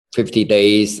50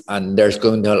 days, and there's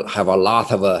going to have a lot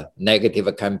of a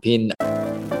negative campaign.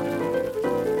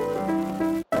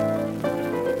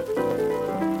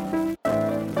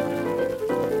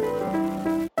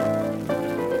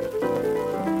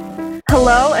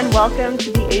 Hello and welcome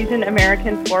to the Asian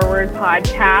American Forward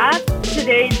podcast.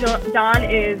 Today, Don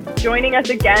is joining us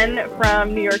again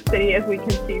from New York City, as we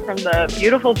can see from the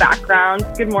beautiful background.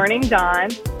 Good morning, Don.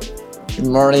 Good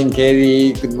morning,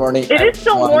 Katie. Good morning, It is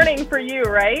still morning for you,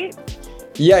 right?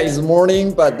 Yeah, it's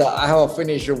morning, but I have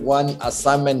finished one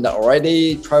assignment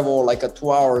already. Travel like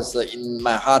 2 hours in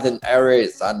Manhattan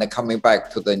areas and coming back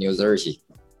to the New Jersey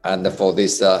and for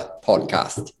this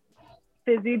podcast.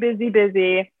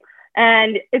 Busy.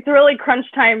 And it's really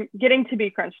getting to be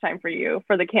crunch time for you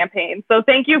for the campaign. So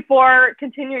thank you for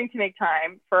continuing to make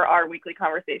time for our weekly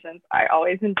conversations. I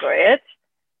always enjoy it.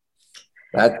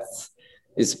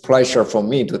 It's a pleasure for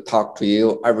me to talk to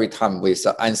you every time with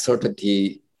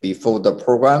uncertainty before the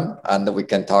program, and we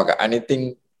can talk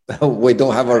anything. We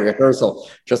don't have a rehearsal,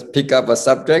 just pick up a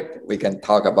subject, we can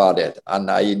talk about it.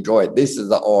 And I enjoy it. This is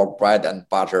our bread and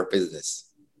butter business.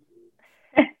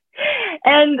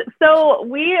 And so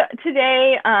we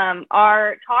today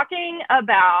are talking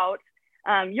about,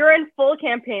 you're in full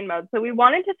campaign mode. So we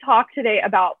wanted to talk today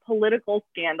about political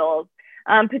scandals,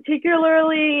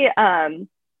 particularly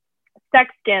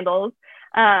sex scandals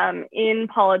in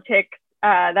politics.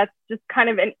 That's just kind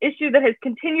of an issue that has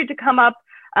continued to come up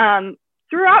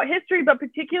throughout history, but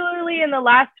particularly in the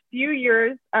last few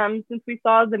years since we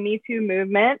saw the Me Too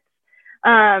movement,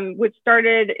 which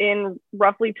started in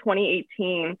roughly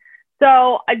 2018.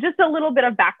 So just a little bit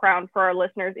of background for our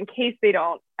listeners in case they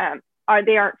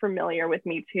aren't familiar with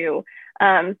Me Too.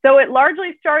 So it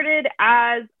largely started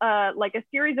as like a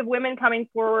series of women coming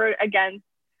forward against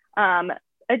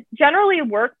generally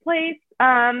workplace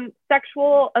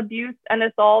sexual abuse and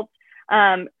assault,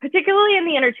 particularly in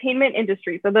the entertainment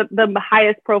industry. So the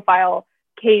highest profile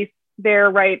case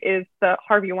there, right, is the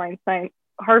Harvey Weinstein,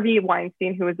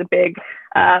 who was a big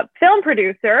film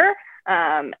producer.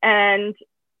 And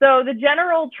so the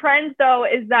general trend, though,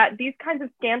 is that these kinds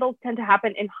of scandals tend to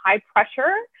happen in high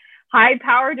pressure, high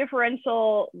power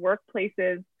differential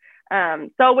workplaces.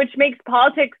 So which makes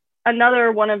politics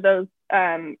another one of those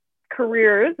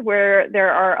careers where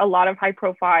there are a lot of high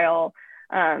profile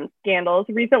scandals.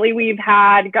 Recently, we've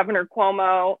had Governor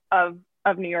Cuomo of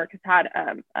New York has had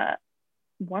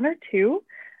one or two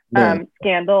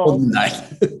scandals.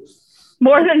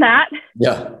 More than that?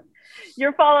 Yeah.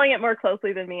 You're following it more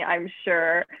closely than me, I'm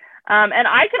sure. And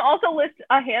I can also list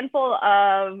a handful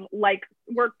of like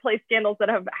workplace scandals that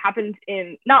have happened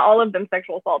in, not all of them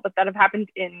sexual assault, but that have happened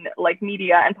in like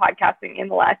media and podcasting in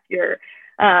the last year.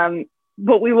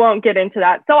 But we won't get into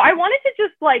that. So I wanted to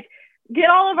just like get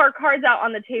all of our cards out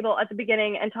on the table at the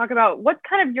beginning and talk about what's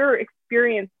kind of your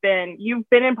experience been. You've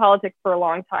been in politics for a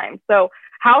long time. So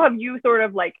how have you sort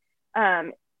of like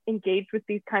engaged with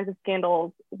these kinds of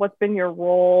scandals? What's been your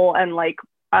role? And like,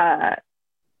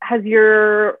 have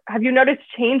you noticed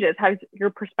changes? Has your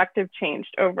perspective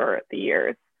changed over the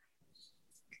years?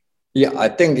 Yeah, I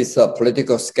think it's a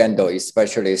political scandal,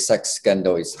 especially sex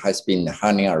scandal, has been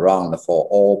hanging around for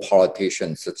all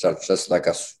politicians. It's just like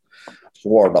a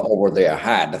sword over their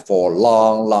head for a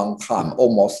long time.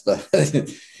 Almost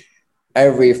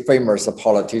every famous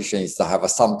politician have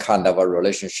some kind of a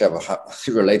relationship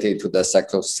related to the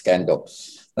sexual scandal.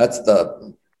 That's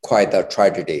quite a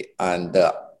tragedy. And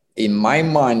in my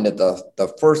mind,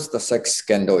 the first sex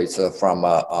scandal is from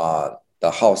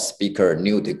the House Speaker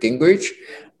Newt Gingrich,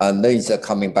 and then it's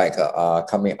coming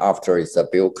after is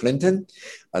Bill Clinton,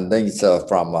 and then it's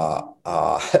from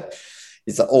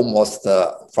it's almost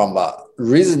from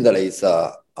recently it's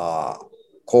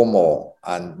Cuomo,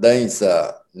 and then it's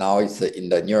now it's in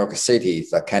the New York City.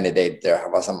 It's a candidate. There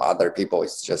have some other people.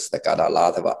 It's just got a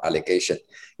lot of allegation,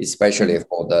 especially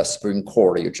for the Supreme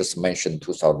Court. You just mentioned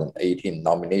 2018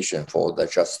 nomination for the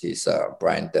Justice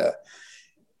Brand.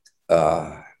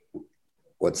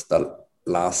 What's the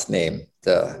last name?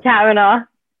 Kavanaugh.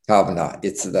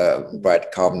 It's the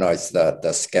Brett Kavanaugh is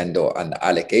the scandal and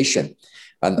allegation.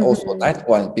 And also that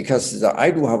one, because I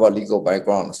do have a legal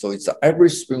background, so it's every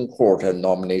Supreme Court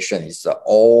nomination is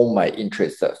all my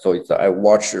interest. So I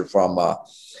watch it from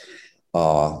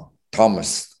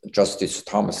Justice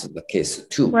Thomas the case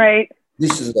too. Right.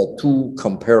 This is the two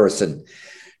comparison.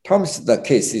 Thomas the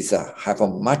case is have a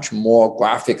much more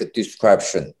graphic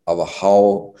description of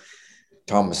how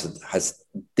Thomas has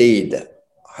did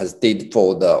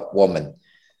for the woman,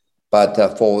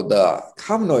 but for the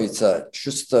Kavanaugh, it's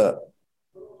just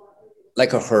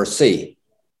like a hearsay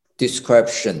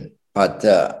description, but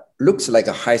looks like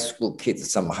a high school kid,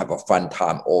 some have a fun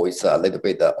time, or it's a little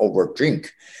bit over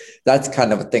drink. That's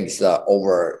kind of things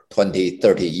over 20,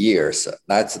 30 years.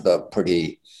 That's the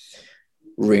pretty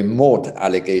remote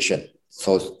allegation.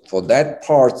 So for that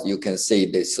part, you can see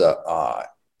this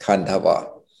kind of a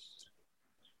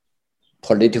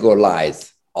political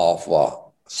lies of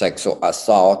sexual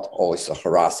assault or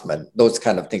harassment. Those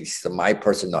kind of things is my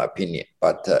personal opinion.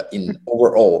 But in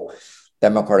overall,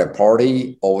 Democratic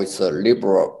Party, or it's a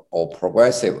liberal or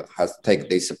progressive, has taken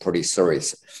this pretty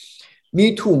serious.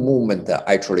 Me Too movement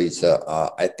actually is,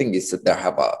 I think it's they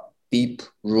have a deep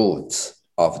roots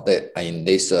of in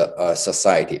this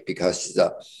society, because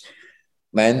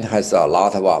man has a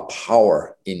lot of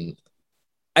power in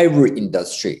every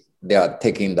industry. They are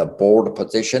taking the board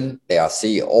position, they are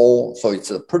CEO, so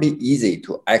it's pretty easy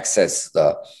to access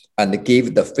and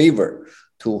give the favor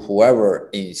to whoever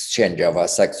in exchange of a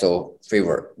sexual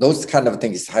favor. Those kind of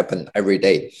things happen every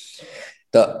day.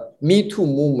 The Me Too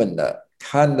movement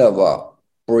kind of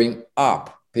bring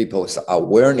up people's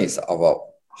awareness of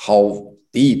how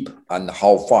deep and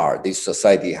how far this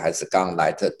society has gone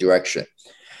that direction.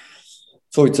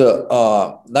 So it's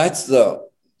that's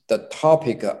the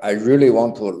topic I really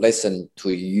want to listen to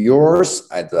yours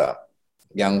as a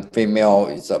young female.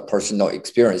 It's a personal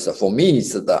experience. For me,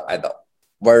 it's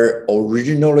where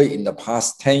originally in the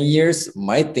past 10 years,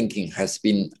 my thinking has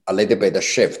been a little bit of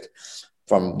shift.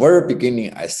 From very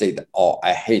beginning, I said, oh,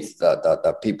 I hate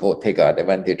the people take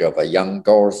advantage of young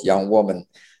girls, young women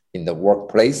in the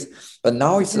workplace. But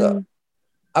now it's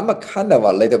I'm a kind of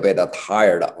a little bit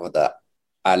tired of the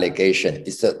allegation.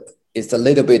 It's a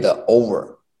little bit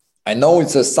over. I know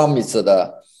it's some is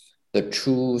the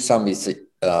true, some is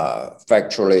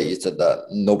factually it's the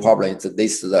no problem. It's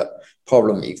this the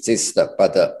problem exists,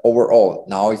 but overall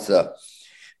now it's a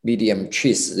medium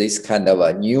cheese. This kind of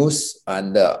a news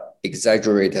and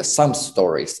exaggerate some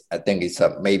stories. I think it's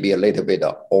maybe a little bit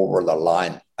over the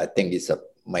line. I think it's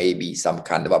maybe some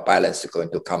kind of a balance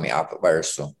going to coming up very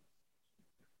soon.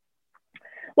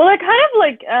 Well, it kind of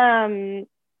like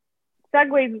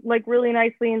segues like really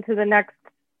nicely into the next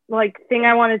like thing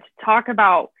I wanted to talk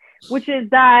about, which is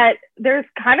that there's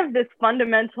kind of this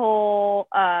fundamental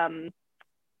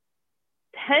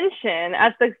tension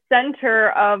at the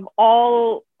center of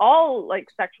all like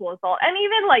sexual assault and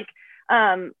even like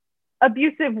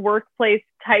abusive workplace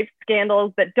type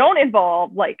scandals that don't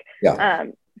involve like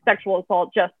sexual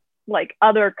assault, just like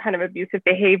other kind of abusive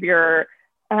behavior.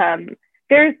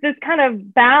 There's this kind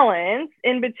of balance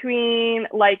in between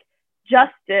like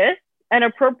justice and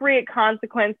appropriate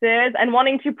consequences and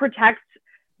wanting to protect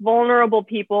vulnerable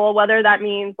people, whether that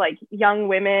means like young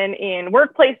women in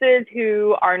workplaces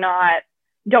who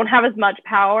don't have as much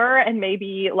power and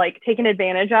maybe like taken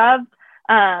advantage of.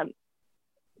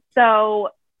 So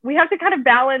we have to kind of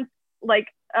balance like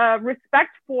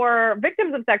respect for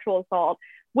victims of sexual assault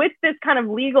with this kind of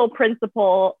legal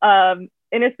principle of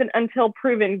innocent until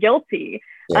proven guilty.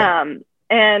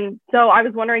 And so I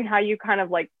was wondering how you kind of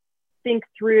like think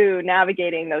through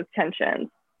navigating those tensions.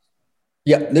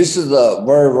 Yeah, this is a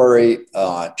very, very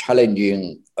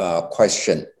challenging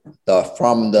question.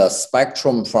 From the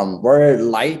spectrum, from very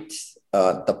light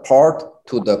the part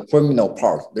to the criminal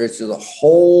part, there's a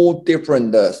whole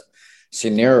different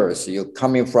scenarios. You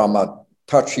coming from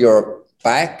touch your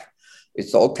back,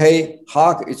 it's okay,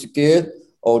 hug, it's good,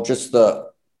 or just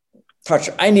touch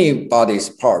anybody's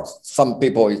parts. Some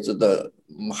people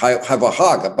have a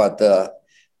hug, but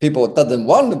people doesn't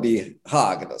want to be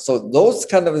hugged. So those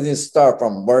kind of things start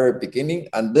from very beginning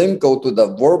and then go to the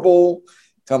verbal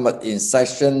come in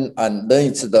session, and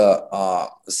then it's the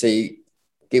say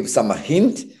give some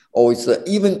hint, or it's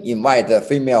even invite a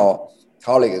female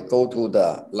colleague go to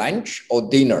the lunch or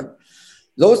dinner.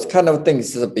 Those kind of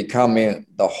things is becoming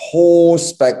the whole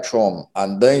spectrum,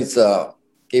 and then it's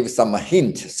give some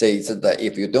hint, say it's that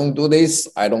if you don't do this,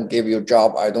 I don't give you a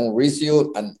job, I don't raise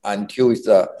you, and until it's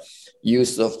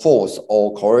use the force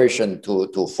or coercion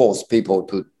to force people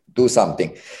to do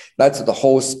something. That's the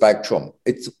whole spectrum.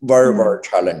 It's very, very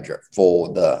challenging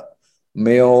for the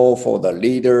male, for the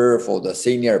leader, for the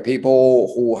senior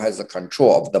people who has the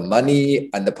control of the money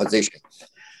and the position.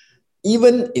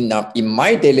 Even in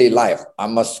my daily life, I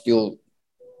must still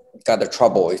got the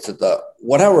trouble. It's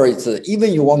whatever it's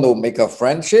even you want to make a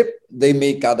friendship, they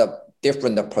may got a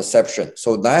different perception.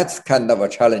 So that's kind of a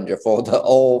challenge for the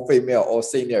all female or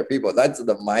senior people. That's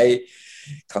my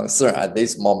concern at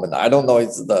this moment. I don't know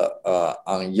it's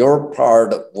on your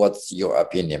part, what's your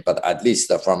opinion, but at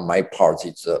least from my part,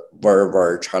 it's very,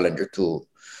 very challenging to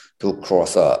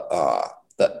cross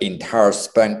the entire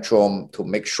spectrum to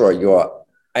make sure your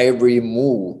every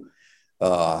move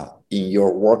in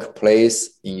your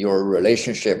workplace, in your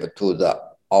relationship to the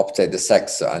opposite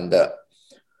sex. And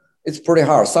it's pretty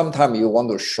hard. Sometimes you want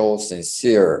to show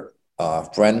sincere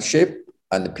friendship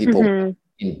and people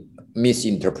in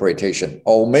misinterpretation,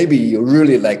 or maybe you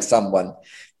really like someone,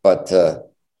 but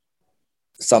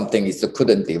something is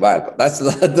couldn't develop. That's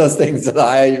the things that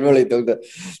I really don't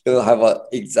have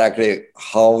exactly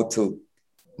how to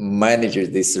manage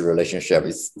this relationship.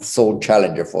 It's so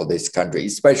challenging for this country,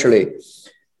 especially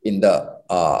in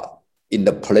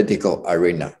the political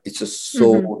arena. It's just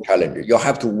so challenging. You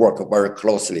have to work very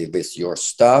closely with your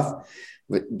staff,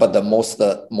 but the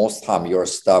most time your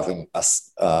staff,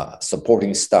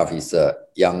 supporting staff is a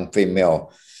young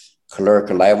female clerk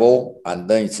level, and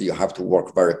then you have to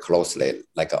work very closely,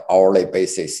 like an hourly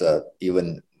basis,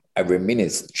 even every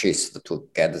minute chase to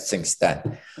get things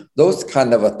done. Those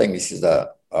kind of things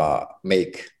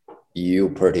make you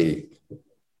pretty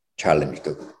challenged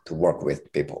to work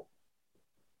with people.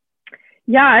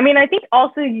 Yeah, I mean, I think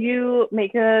also you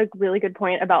make a really good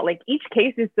point about like each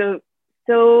case is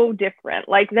so different.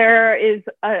 Like there is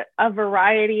a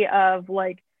variety of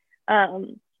like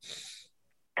kind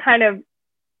of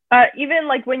even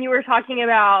like when you were talking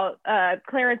about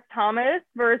Clarence Thomas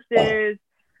versus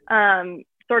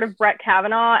sort of Brett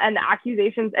Kavanaugh and the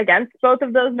accusations against both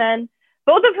of those men,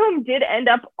 both of whom did end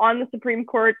up on the Supreme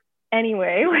Court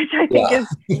anyway, which I think is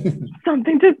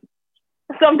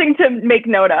something to make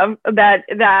note of, that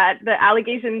the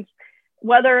allegations,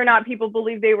 whether or not people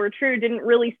believe they were true, didn't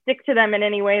really stick to them in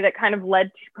any way that kind of led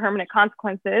to permanent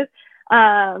consequences.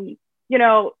 You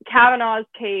know, Kavanaugh's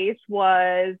case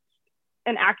was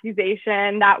an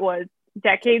accusation that was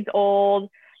decades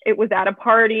old. It was at a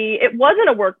party. It wasn't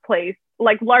a workplace.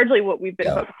 Like largely what we've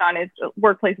been focused on is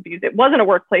workplace abuse. It wasn't a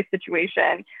workplace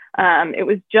situation. It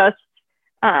was just,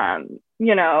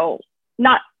 you know,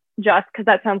 not just because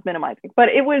that sounds minimizing, but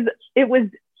it was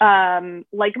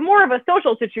like more of a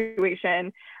social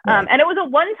situation. And it was a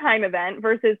one-time event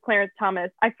versus Clarence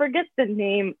Thomas. I forget the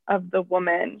name of the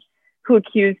woman who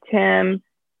accused him.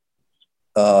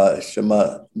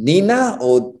 Nina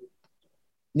or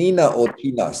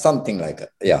Tina, something like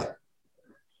that. Yeah.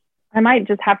 I might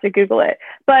just have to Google it.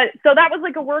 But so that was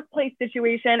like a workplace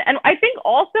situation. And I think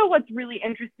also what's really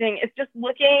interesting is just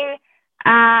looking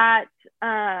at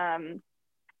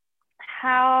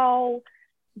how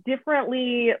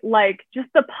differently, like just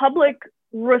the public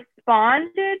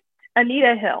responded.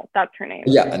 Anita Hill, that's her name.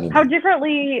 Yeah. Anita. How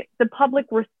differently the public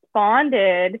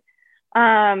responded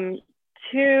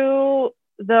to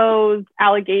those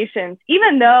allegations,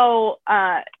 even though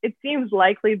it seems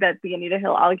likely that the Anita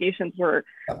Hill allegations were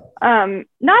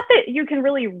not that you can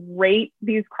really rate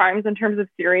these crimes in terms of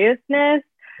seriousness,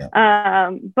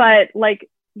 but like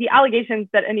the allegations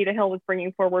that Anita Hill was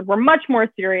bringing forward were much more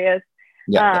serious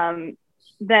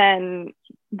than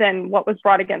what was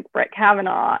brought against Brett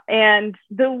Kavanaugh. And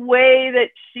the way that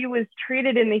she was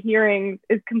treated in the hearings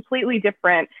is completely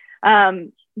different.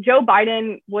 Joe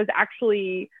Biden was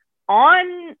actually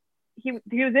he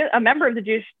was a member of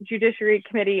the Judiciary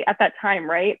Committee at that time,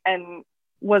 right? And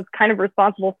was kind of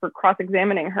responsible for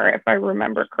cross-examining her, if I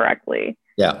remember correctly.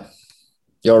 Yeah,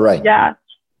 you're right. Yeah.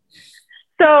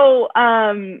 So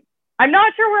I'm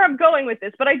not sure where I'm going with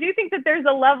this, but I do think that there's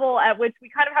a level at which we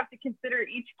kind of have to consider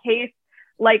each case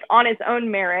like on its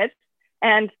own merits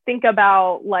and think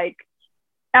about like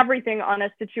everything on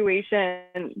a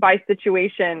situation by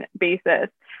situation basis.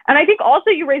 And I think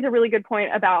also you raise a really good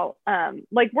point about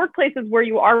like workplaces where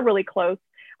you are really close.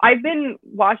 I've been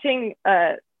watching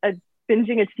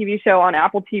binging a TV show on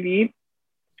Apple TV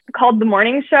called The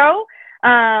Morning Show,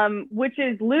 which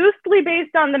is loosely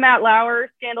based on the Matt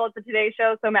Lauer scandal at the Today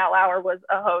Show. So Matt Lauer was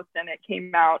a host, and it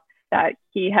came out that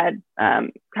he had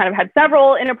kind of had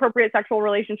several inappropriate sexual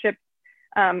relationships,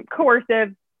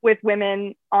 coercive with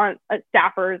women on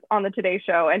staffers on the Today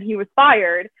Show, and he was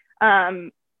fired.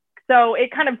 So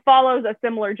it kind of follows a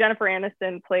similar, Jennifer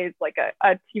Aniston plays like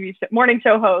a TV show, morning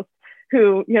show host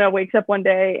who, you know, wakes up one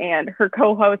day and her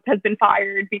co-host has been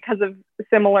fired because of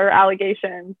similar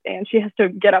allegations. And she has to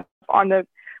get up on the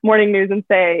morning news and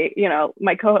say, you know,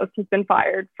 my co-host has been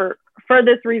fired for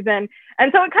this reason.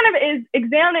 And so it kind of is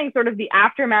examining sort of the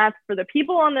aftermath for the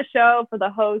people on the show, for the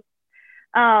hosts.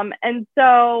 And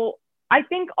so I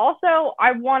think also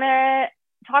I want to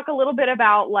talk a little bit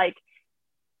about like,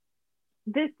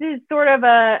 this is sort of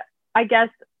a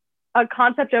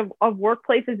concept of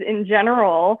workplaces in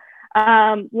general.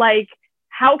 Like,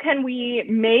 how can we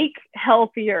make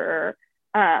healthier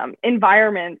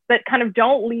environments that kind of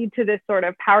don't lead to this sort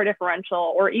of power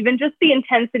differential, or even just the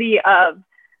intensity of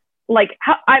like,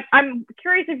 I'm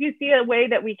curious if you see a way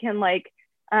that we can like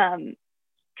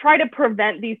try to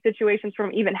prevent these situations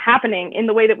from even happening in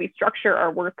the way that we structure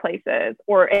our workplaces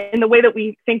or in the way that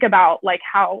we think about like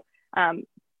how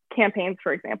campaigns,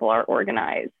 for example, are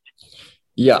organized?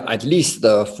 Yeah, at least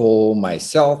for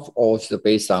myself, also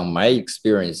based on my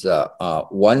experience,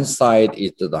 one side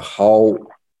is how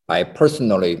I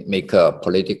personally make a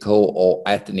political or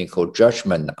ethnical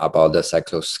judgment about the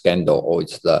sexual scandal, or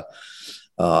it's the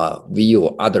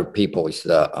view other people is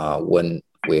when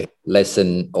we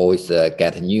listen or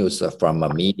get news from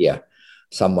media,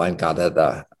 someone got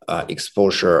the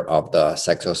exposure of the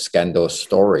sexual scandal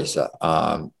stories.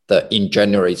 In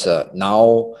January,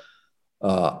 now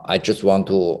I just want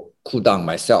to cool down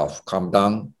myself, calm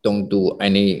down, don't do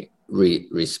any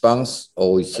response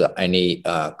or any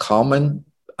comment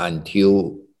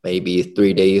until maybe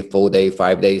 3 days, 4 days,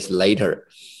 5 days later,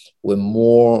 with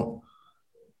more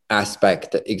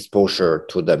aspect exposure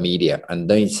to the media, and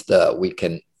then we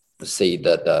can see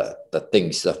the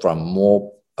things from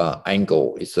more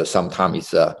angle. It's sometimes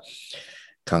it's a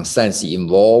consent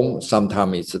involved,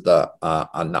 sometimes it's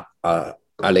the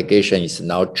allegation is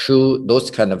not true.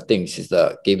 Those kind of things is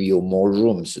give you more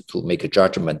rooms to make a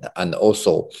judgment. And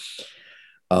also,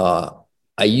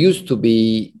 I used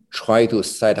to try to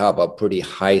set up a pretty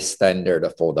high standard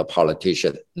for the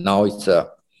politician. Now it's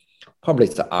probably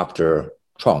after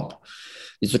Trump.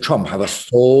 Trump have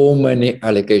so many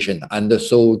allegations and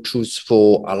so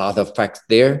truthful, a lot of facts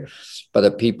there. But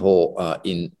the people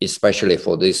especially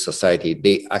for this society,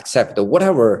 they accept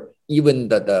whatever, even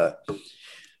the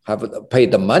have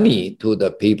paid the money to the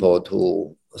people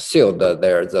to sell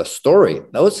the story.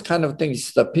 Those kind of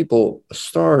things that people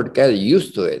start getting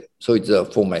used to it. So it's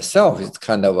for myself, it's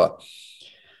kind of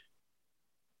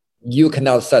you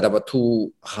cannot set up a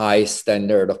too high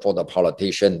standard for the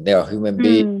politician. They are human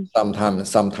beings.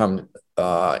 Sometimes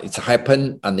it's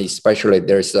happened, and especially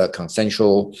there's a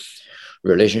consensual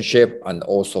relationship, and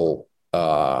also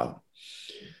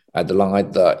as long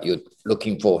as you're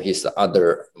looking for his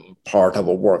other part of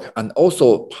work, and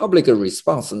also public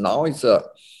response now is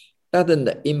doesn't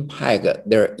impact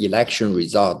their election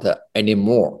result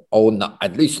anymore, or not,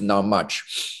 at least not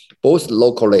much, both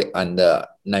locally and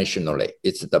nationally.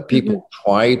 It's the people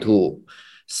try to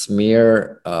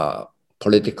smear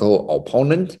political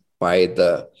opponent by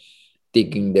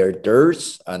digging their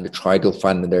dirt and try to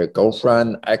find their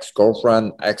girlfriend,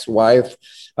 ex-girlfriend, ex-wife,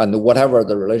 and whatever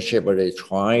the relationship, they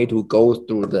try to go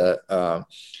through the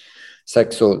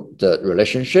the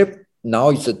relationship. Now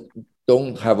it's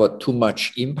don't have too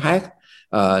much impact.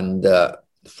 And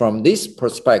from this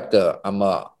perspective, I'm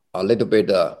a little bit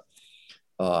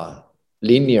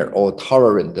linear or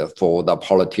tolerant for the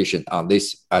politician on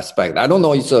this aspect. I don't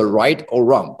know if it's right or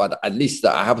wrong, but at least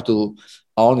I have to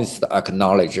honestly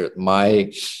acknowledge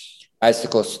my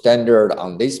ethical standard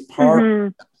on this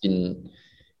part in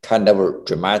kind of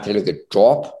dramatically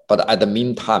drop. But at the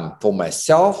meantime, for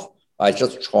myself, I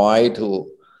just try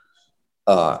to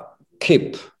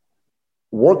keep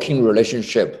working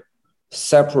relationship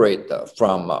separate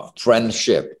from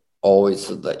friendship.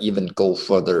 Always even go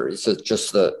further. It's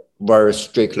just very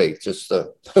strictly just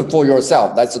for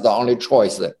yourself. That's the only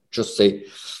choice. Just say,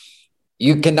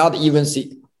 you cannot even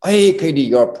see, hey, Katie,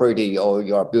 you're pretty or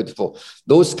you're beautiful.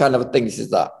 Those kind of things is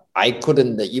that I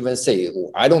couldn't even say.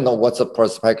 I don't know what's the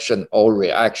perception or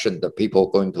reaction that people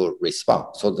are going to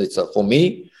respond. So it's for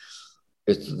me,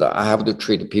 it's that I have to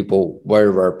treat people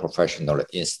very, very professionally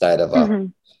instead of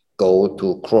go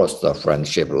to cross the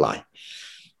friendship line.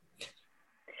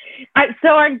 So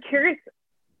I'm curious.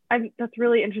 That's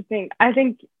really interesting. I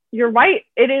think you're right.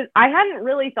 It is. I hadn't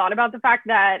really thought about the fact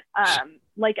that,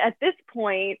 like at this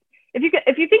point,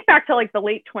 if you think back to like the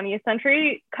late 20th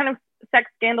century kind of sex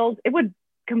scandals, it would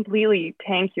completely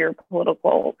tank your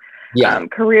political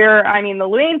career. I mean, the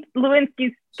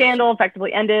Lewinsky scandal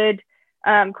effectively ended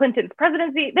Clinton's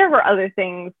presidency. There were other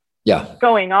things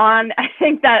going on, I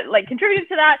think, that like contributed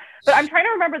to that. But I'm trying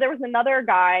to remember, there was another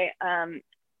guy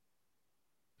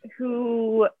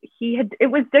who it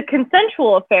was the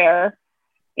consensual affair,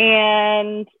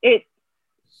 and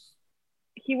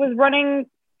he was running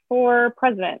for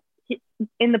president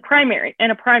in a primary,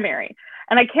 and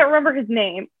I can't remember his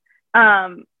name,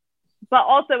 but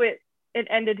also it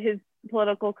ended his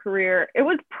political career. It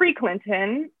was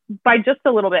pre-Clinton by just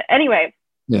a little bit. Anyway,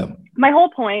 my whole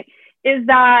point is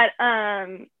that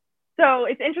so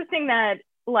it's interesting that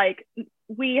like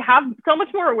we have so much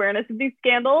more awareness of these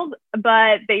scandals,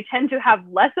 but they tend to have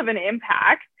less of an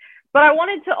impact. But I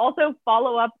wanted to also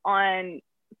follow up on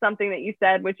something that you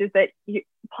said, which is that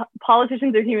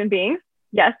politicians are human beings.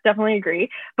 Yes, definitely agree.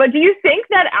 But do you think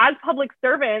that as public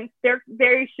servants,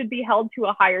 they should be held to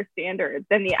a higher standard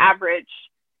than the average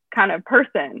kind of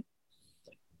person.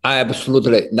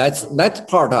 Absolutely. That's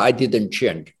part I didn't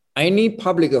change. Any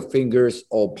public figures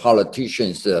or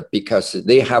politicians, because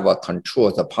they have a control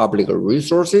of the public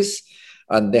resources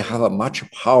and they have a much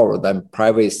power than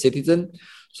private citizen.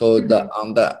 So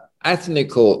on the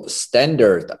ethnical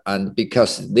standard, and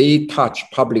because they touch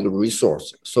public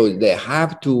resource, so they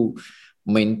have to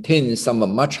maintain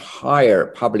some much higher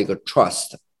public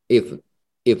trust. If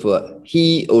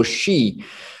he or she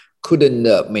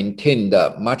couldn't maintain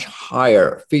the much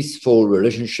higher faithful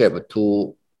relationship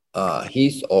to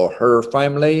his or her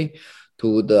family,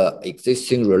 to the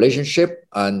existing relationship,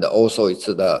 and also it's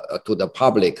to the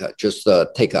public, just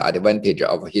take advantage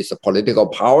of his political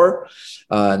power,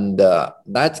 and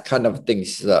that kind of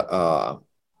things.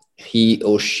 He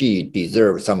or she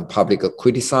deserves some public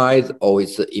criticize, or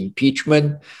it's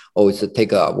impeachment, or it's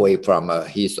take away from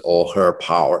his or her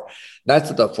power.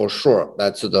 That's the for sure.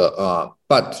 That's the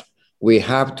but we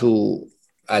have to,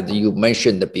 as you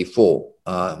mentioned before,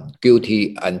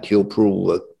 guilty until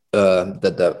proved,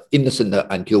 the innocent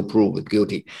until proved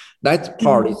guilty. That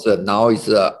part is now is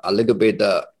a little bit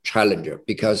challenger,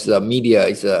 because the media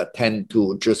is tend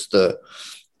to just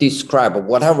describe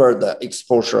whatever the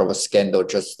exposure of a scandal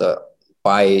just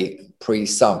by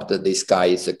presumed that this guy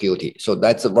is guilty. So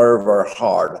that's very, very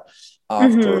hard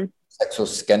after sexual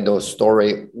scandal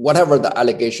story. Whatever the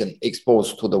allegation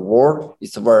exposed to the world,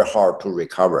 it's very hard to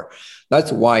recover.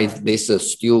 That's why this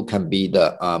still can be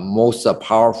the most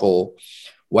powerful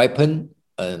weapon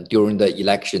during the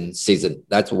election season.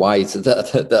 That's why it's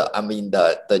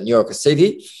the New York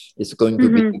City is going to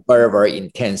be very, very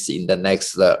intense in the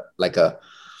next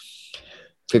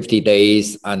 50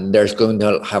 days, and there's going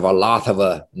to have a lot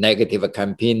of negative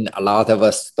campaign, a lot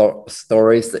of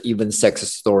stories, even sex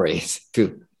stories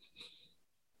too.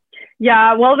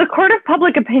 Yeah, well, the court of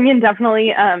public opinion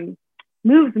definitely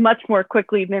moves much more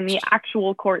quickly than the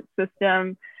actual court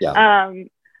system. Yeah.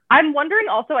 I'm wondering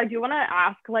also, I do want to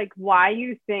ask, like, why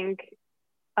you think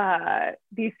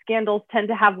these scandals tend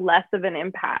to have less of an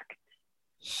impact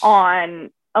on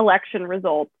election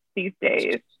results these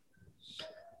days.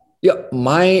 Yeah,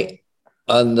 I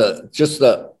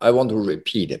want to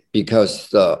repeat it,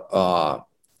 because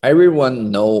everyone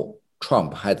know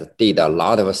Trump did a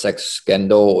lot of sex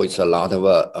scandal. It's a lot of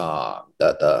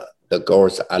the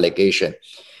girl's allegation,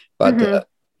 but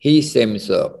he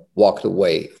seems walked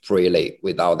away freely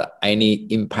without any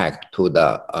impact to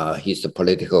his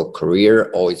political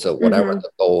career, or it's whatever the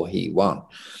goal he won.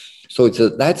 So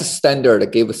that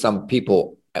standard gave some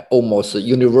people almost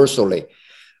universally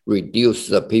reduce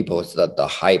the people's the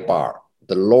high bar,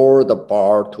 the lower the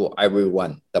bar to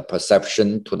everyone, the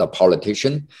perception to the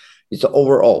politician. It's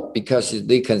overall, because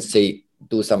they can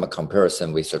do some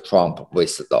comparison with Trump,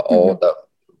 with all the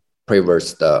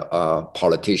previous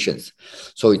politicians.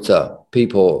 So it's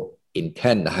people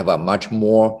intend to have a much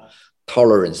more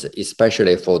tolerance,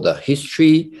 especially for the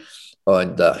history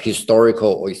and the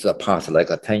historical, or it's the past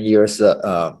 10 years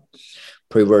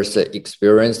previous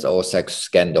experience or sex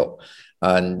scandal.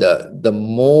 And the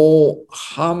more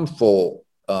harmful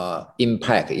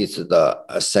impact is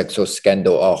the sexual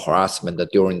scandal or harassment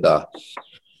during the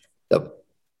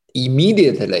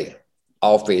immediately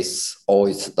office, or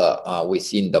it's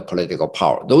within the political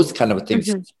power. Those kind of things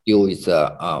still is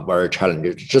very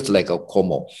challenging. Just like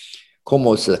Cuomo.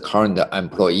 Cuomo's current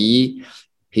employee,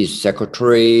 his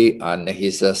secretary, and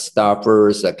his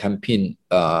staffers, campaign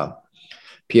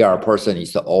PR person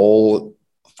is all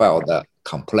filed a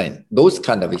complaint. Those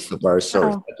kind of is very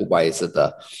serious. That's why it's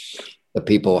the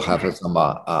people have some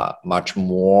much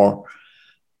more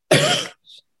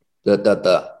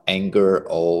the anger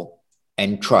or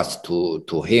trust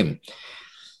to him.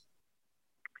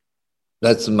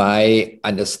 That's my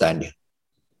understanding.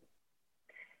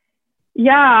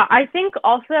 Yeah, I think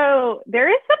also there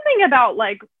is something about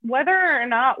whether or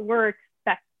not we're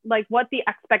what the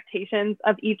expectations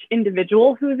of each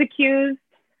individual who's accused,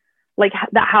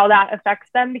 how that affects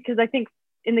them. Because I think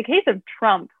in the case of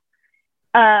Trump,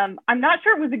 I'm not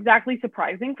sure it was exactly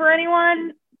surprising for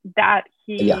anyone that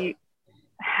he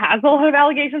has a lot of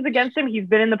allegations against him. He's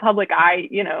been in the public eye,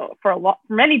 for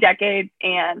many decades,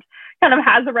 and kind of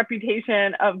has a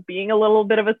reputation of being a little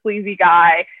bit of a sleazy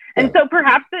guy. And so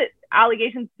perhaps the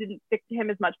allegations didn't stick to him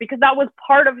as much, because that was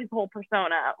part of his whole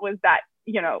persona, was that,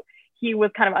 he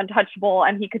was kind of untouchable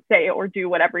and he could say or do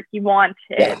whatever he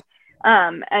wanted.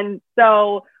 And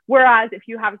so, whereas if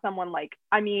you have someone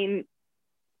Joe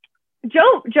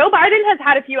Biden has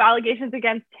had a few allegations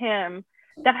against him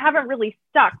that haven't really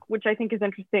stuck, which I think is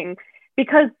interesting,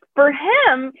 because for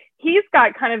him, he's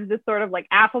got kind of this sort of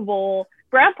affable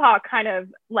grandpa kind of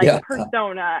like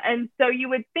persona. And so you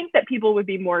would think that people would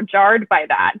be more jarred by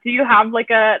that. Do you have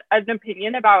like an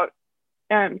opinion about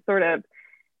sort of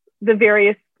the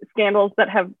various scandals that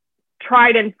have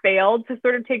tried and failed to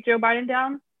sort of take Joe Biden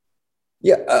down?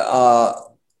 Yeah.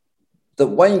 The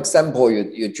one example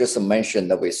you just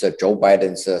mentioned with Joe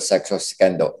Biden's sexual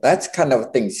scandal, that's kind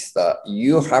of things that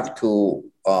you have to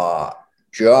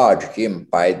judge him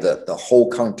by the whole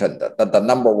content. The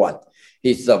number one,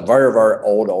 he's very, very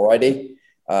old already.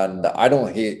 And I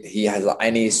don't he has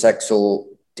any sexual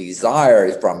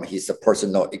desire from his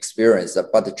personal experience,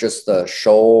 but just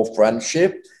show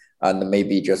friendship and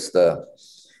maybe just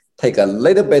take a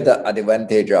little bit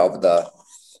advantage of the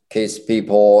kiss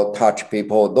people, touch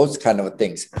people, those kind of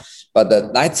things.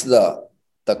 But that's the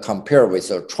compare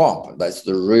with Trump. That's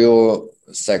the real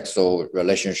sexual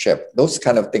relationship. Those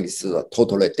kind of things are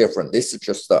totally different. This is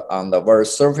just on the very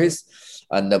surface,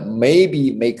 and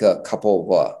maybe make a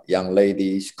couple of young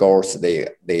ladies, girls,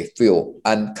 they feel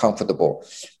uncomfortable.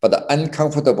 But the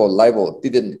uncomfortable level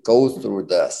didn't go through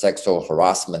the sexual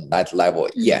harassment, that level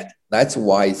yet. That's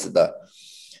why it's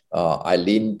I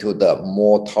lean to the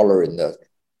more tolerant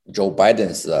Joe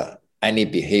Biden's any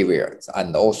behavior,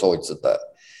 and also it's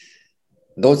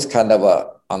those kind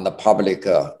of on the public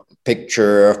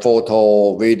picture,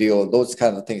 photo, video, those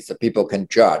kind of things that people can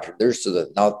judge. There's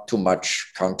not too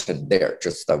much content there,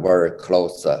 just a very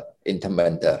close,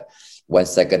 intimate 1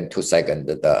 second, 2 second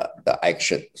the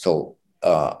action. So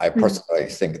I personally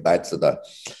think that's the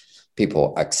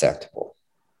people acceptable.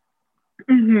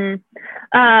 So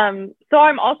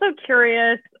I'm also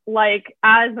curious, like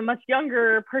as a much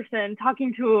younger person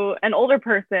talking to an older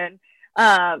person,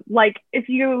 like if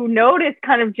you notice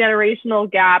kind of generational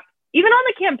gaps, even on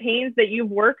the campaigns that you've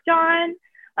worked on,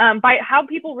 by how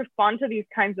people respond to these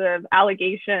kinds of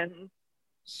allegations.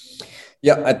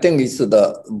 Yeah, I think it's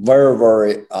the very,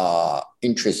 very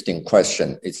interesting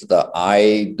question. It's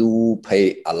I do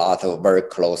pay a lot of very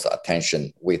close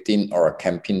attention within our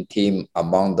campaign team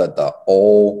among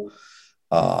all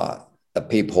the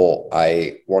people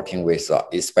I working with,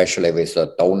 especially with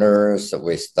the donors,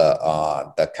 with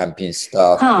the campaign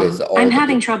staff. With all I'm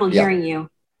having trouble hearing you.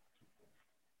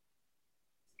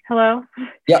 Hello?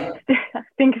 Yeah.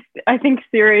 I think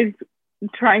Siri's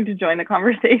trying to join the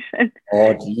conversation.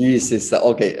 Oh, Jesus.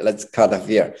 Okay, let's cut off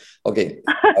here. Okay,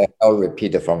 I'll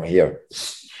repeat it from here.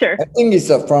 Sure. I think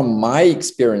it's from my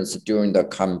experience during the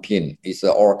campaign. It's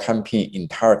our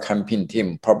entire campaign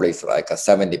team probably is like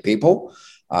 70 people.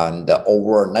 And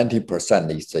over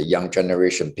 90% is the young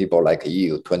generation, people like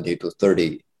you, 20 to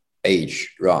 30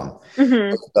 age round.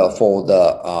 For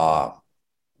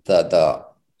the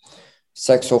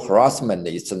sexual harassment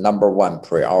is the number one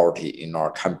priority in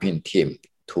our campaign team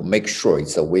to make sure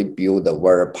we build a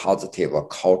very positive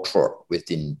culture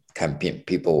within campaign.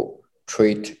 People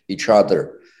treat each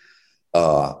other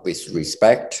with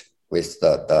respect, with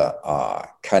the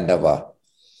kind of a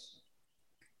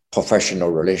professional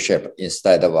relationship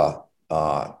instead of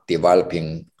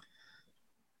developing,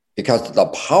 because the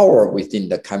power within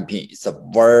the campaign is a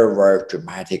very, very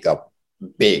dramatic,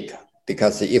 big.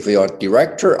 Because if you're a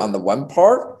director on the one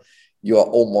part, you are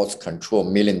almost control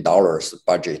 $1 million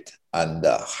budget and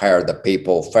hire the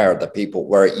people, fire the people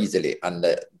very easily. And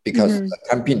because the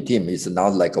campaign team is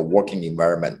not like a working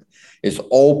environment, it's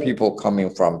all people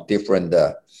coming from different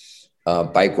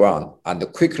background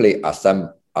and quickly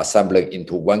assembling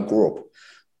into one group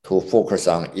to focus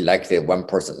on elected one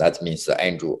person. That means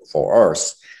Andrew for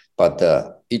us,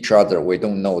 but each other, we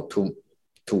don't know too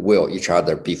well each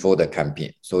other before the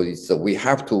campaign. So we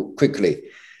have to quickly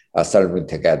celebrate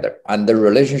together. And the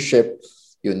relationship,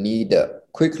 you need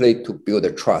quickly to build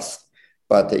a trust.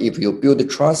 But if you build the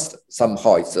trust,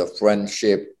 somehow it's a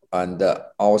friendship and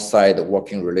outside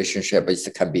working relationship,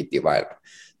 it can be developed.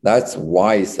 That's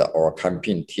why our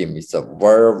campaign team is a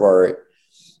very, very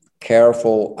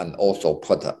careful and also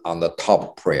put on the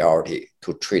top priority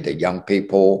to treat the young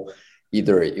people,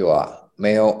 either you are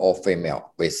male or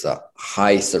female, with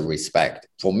highest respect.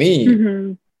 For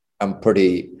me, I'm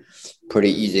pretty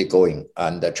easygoing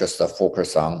and just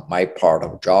focus on my part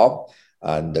of job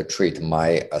and treat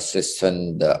my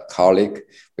assistant colleague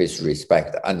with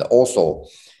respect. And also,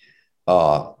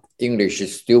 English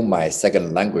is still my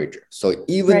second language. So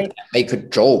even I make a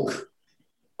joke,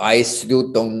 I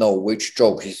still don't know which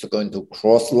joke is going to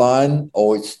cross line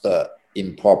or it's the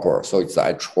improper. So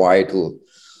I try to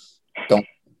don't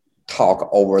talk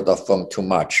over the phone too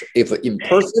much. If in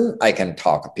person, I can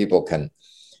talk. People can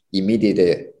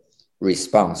immediately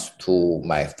respond to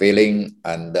my feeling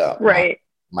and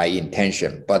my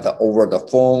intention. But over the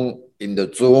phone, in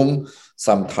the Zoom,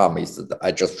 sometimes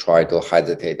I just try to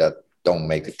hesitate don't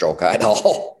make a joke at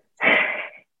all.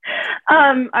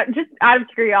 Just out of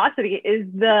curiosity, is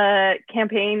the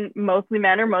campaign mostly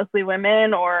men or mostly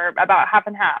women, or about half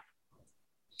and half?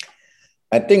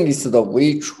 I think it's that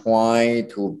we try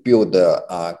to build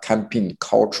a campaign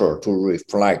culture to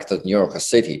reflect New York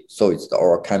City. So it's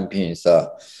our campaigns.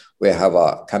 We have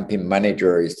a campaign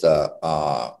manager is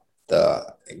the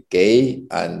gay,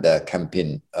 and the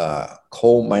campaign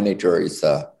co-manager is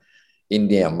a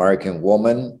Indian American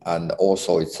woman, and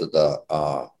also it's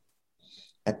the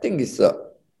I think it's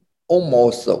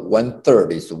almost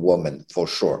 1/3 is a woman for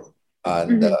sure,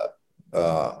 and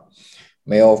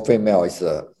male female is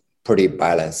pretty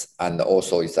balanced, and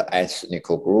also it's an ethnic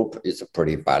group is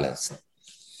pretty balanced.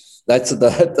 That's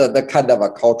the kind of a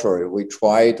culture we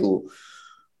try to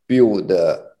build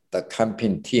the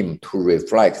campaign team to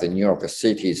reflect the New York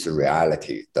City's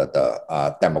reality, the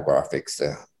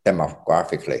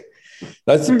demographically.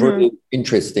 That's pretty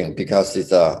interesting because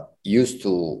it's used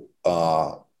to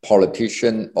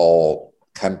politician or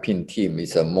campaign team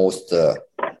is most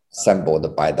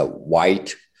assembled by the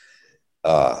white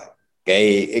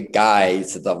gay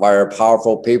guys, the very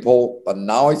powerful people, but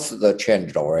now it's the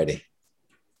changed already.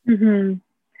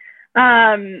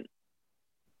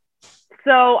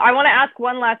 So I want to ask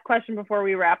one last question before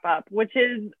we wrap up, which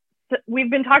is, we've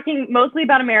been talking mostly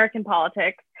about American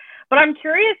politics, but I'm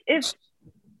curious if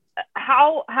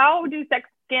how do sex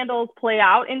scandals play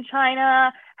out in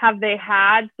China? Have they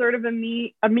had sort of a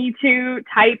Me Too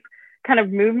type kind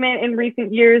of movement in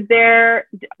recent years there?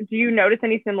 Do you notice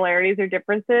any similarities or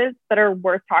differences that are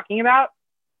worth talking about?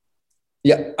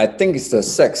 Yeah, I think it's the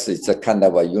sex. It's a kind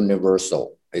of a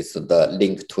universal. It's the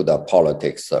link to the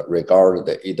politics,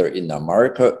 regarded either in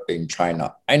America, in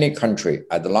China, any country,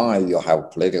 as long as you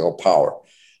have political power,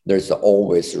 there's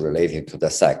always related to the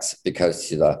sex,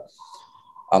 because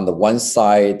on the one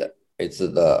side,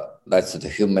 that's the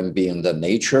human being, the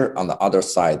nature. On the other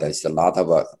side, there's a lot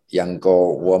of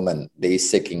younger women, they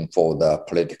seeking for the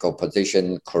political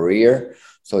position, career.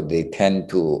 So they tend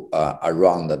to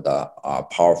around the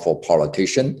powerful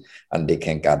politician, and they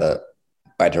can get a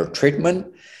better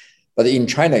treatment. But in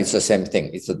China, it's the same thing.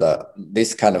 It's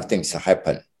this kind of things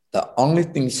happen. The only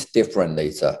thing is different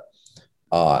is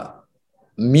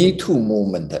Me Too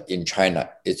movement in China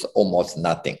is almost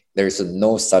nothing. There's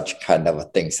no such kind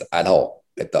of things at all.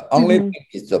 But the only thing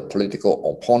is the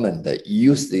political opponent that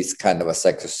use this kind of a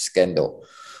sex scandal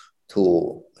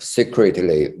to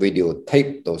secretly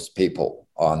videotape those people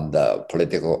on the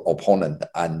political opponent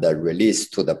and release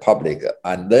to the public.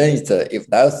 And then if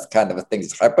those kind of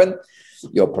things happen,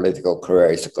 your political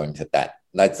career is going to die.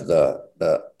 That's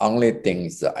the only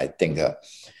things I think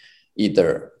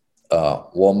either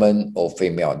woman or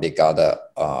female, they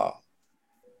got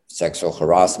sexual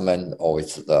harassment, or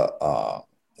it's the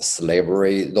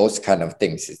slavery, those kind of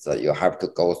things is that you have to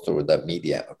go through the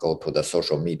media, go to the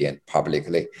social media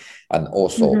publicly. And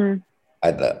also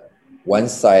at the one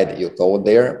side, you go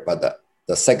there, but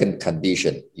the second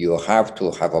condition, you have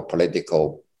to have a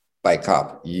political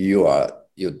backup. You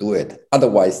do it.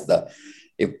 Otherwise,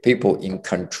 if people in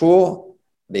control,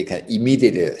 they can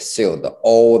immediately sell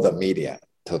all the media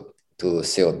to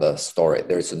sell the story.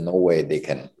 There's no way they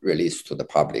can release to the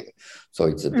public. So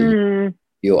it's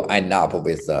you end up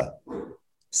with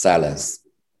silence.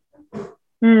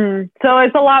 So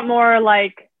it's a lot more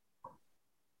like,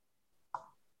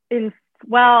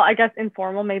 I guess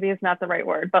informal maybe is not the right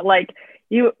word, but like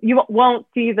you won't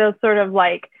see those sort of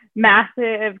like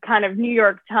massive kind of New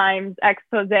York Times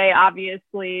expose,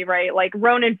 obviously, right? Like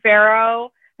Ronan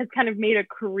Farrow has kind of made a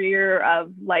career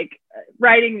of like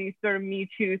writing these sort of Me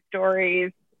Too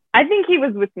stories. I think he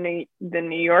was with the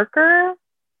New Yorker,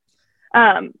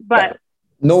 but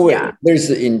no way. Yeah. There's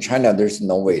in China. There's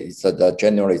no way. It's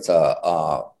generally it's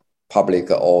a public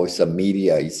or it's a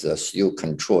media is still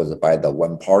controlled by the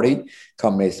one party,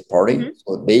 Communist Party.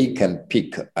 So they can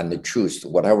pick and choose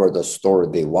whatever the story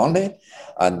they wanted.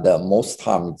 And most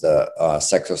times the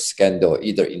sexual scandal,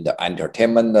 either in the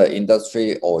entertainment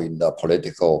industry or in the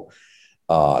political,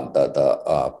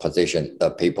 the position, the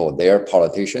people, their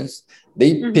politicians,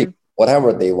 they pick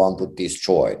whatever they want to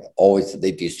destroy. Always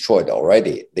they destroyed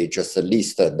already. They just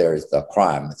list there is the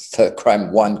crime,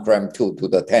 crime 1, crime 2 to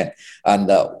the 10.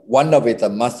 And one of it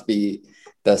must be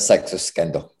the sex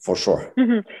scandal for sure.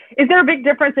 Is there a big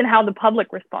difference in how the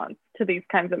public responds to these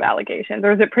kinds of allegations,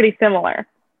 or is it pretty similar?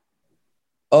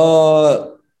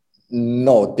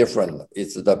 No, different.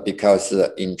 It's because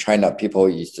in China, people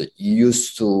is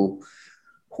used to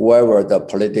whoever the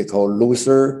political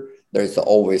loser, there's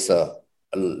always a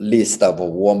list of a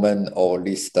woman or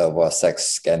list of a sex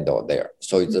scandal there.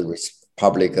 So it's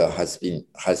public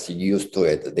has used to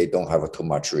it. They don't have too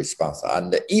much response.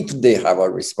 And if they have a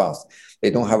response, they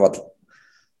don't have a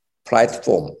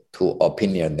platform to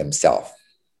opinion themselves.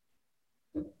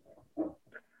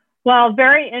 Well,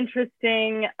 very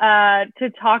interesting to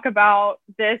talk about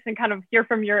this and kind of hear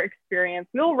from your experience.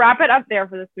 We'll wrap it up there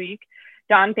for this week.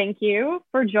 Don, thank you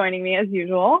for joining me as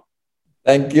usual.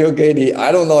 Thank you, Katie.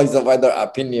 I don't know whether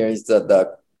opinion is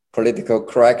the political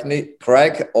correct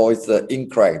or is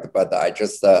incorrect, but I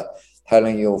just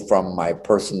telling you from my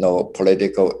personal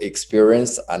political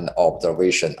experience and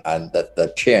observation and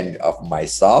the change of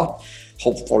myself.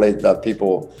 Hopefully the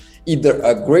people either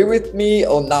agree with me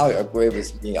or not agree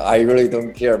with me. I really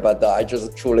don't care, but I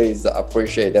just truly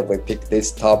appreciate that we pick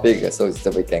this topic so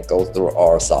that we can go through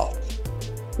ourselves.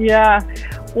 Yeah,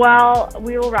 well,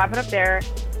 we will wrap it up there.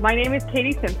 My name is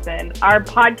Katie Simpson. Our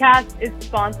podcast is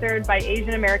sponsored by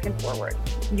Asian American Forward.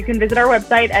 You can visit our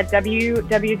website at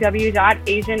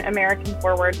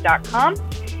www.asianamericanforward.com.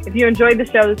 If you enjoyed the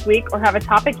show this week or have a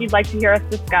topic you'd like to hear us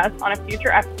discuss on a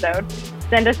future episode,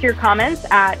 send us your comments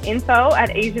at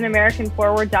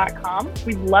info@asianamericanforward.com.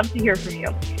 We'd love to hear from you.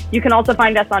 You can also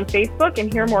find us on Facebook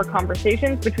and hear more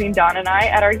conversations between Don and I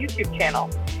at our YouTube channel.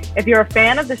 If you're a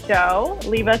fan of the show,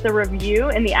 leave us a review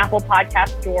in the Apple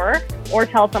Podcast Store or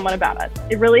tell someone about us.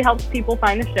 It really helps people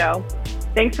find the show.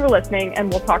 Thanks for listening, and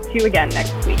we'll talk to you again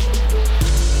next week.